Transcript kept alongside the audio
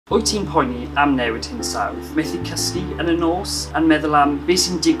Wyt ti'n poeni am newid hinsawdd? Methu cysgu yn y nos, yn meddwl am beth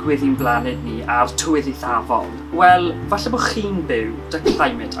sy'n digwydd i'n blaned ni a'r tywydd eithafol? Wel, falle bod chi'n byw 'da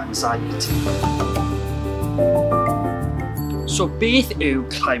climate anxiety. So beth yw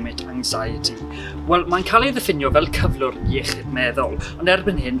climate anxiety? Wel, mae'n cael ei ddiffinio fel cyflwr iechyd meddwl, ond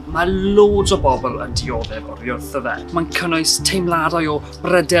erbyn hyn, mae loads o bobl yn dioddef oddi wrtho fe. Mae'n cynnwys teimladau o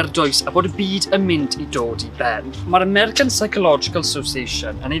bryder dwys a bod y byd yn mynd i dod i ben. Mae'r American Psychological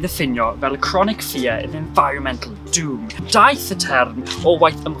Association yn ei ddiffinio fel chronic fear of environmental doom. Daeth y term o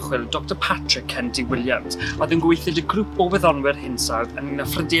waith ymchwil Dr Patrick Kenty Williams, oedd yn gweithio y grŵp o wyddonwyr hinsawdd yn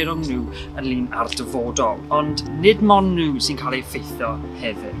ffryderon nhw ynglyn â'r dyfodol, ond nid mond nhw sy'n cael ei effeithio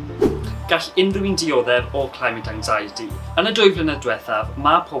hefyd. Gall unrhyw un dioddef o climate anxiety. Yn y 2 blynedd diwethaf,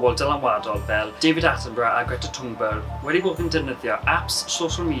 mae pobl dylanwadol fel David Attenborough a Greta Thunberg wedi bod yn defnyddio apps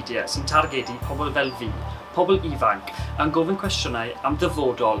social media sy'n targedu pobl fel fi, pobl ifanc, yn gofyn cwestiynau am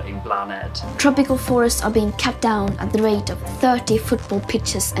dyfodol ein blaned. Tropical forests are being cut down at the rate of 30 football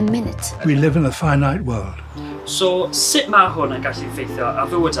pitches a minute. We live in a finite world. So, sut mae hwn yn gallu effeithio ar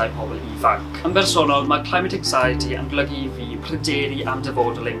fywydau pobl ifanc? Yn bersonol, mae climate anxiety yn golygu i fi pryderu am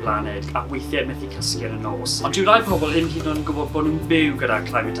dyfodol ein blaned a weithiau methu cysgu yn y nos. Ond dyw rai pobl ddim hyd yn oed yn gwybod bod nhw'n byw gyda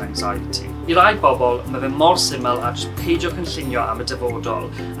climate anxiety. I rai bobl, mae fe mor syml a jyst peidio cynllunio am y dyfodol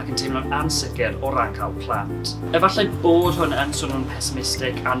ac yn teimlo'n ansicr o ran cael plant. Efallai bod hwn yn swnio'n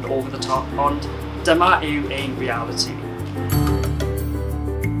pessimistic and over the top, ond dyma yw ein reality.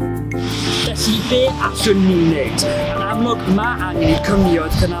 Felly, be allwn ni wneud? Yn amlwg, mae angen i'r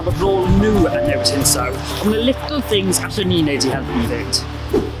cwmnioedd cynnabod rôl nhw yn newid hinsawdd, ond y little things allwn ni wneud i helpu ddweud.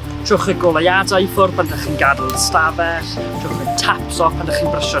 Trwch y goleuadau ffwrdd pan ydych chi'n gadael stafell, trwch y taps off pan ydych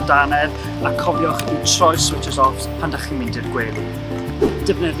chi'n brysio danedd, a cofiwch i troi switches off pan ydych chi'n mynd i'r gwely.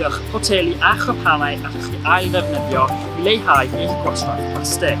 Defnyddiwch poteli a chwpanau allwch chi ail-ddefnyddio i leihau eich gwastraff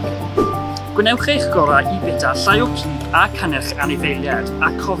plastig. Gwnewch eich gorau i bita llai o cig a cynnyrch anifeiliaid,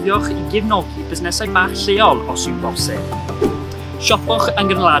 a cofiwch i gefnogi busnesau bach lleol os yw'n bosib. Siopwch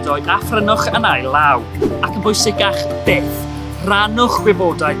yn gynnaladwy a phrynwch yn ail law, ac yn bwysicach byth, rhannwch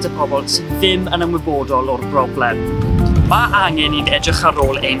gwybodaeth y pobl sydd ddim yn ymwybodol o'r broblem. Mae angen i'n edrych ar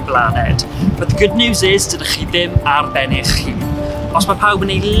ôl ein blaned, but the good news is dydych chi ddim ar ben eich hun. Os mae pawb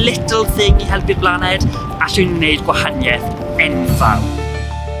yn gwneud little thing i helpu'r blaned, allwn ni wneud gwahaniaeth enfawr.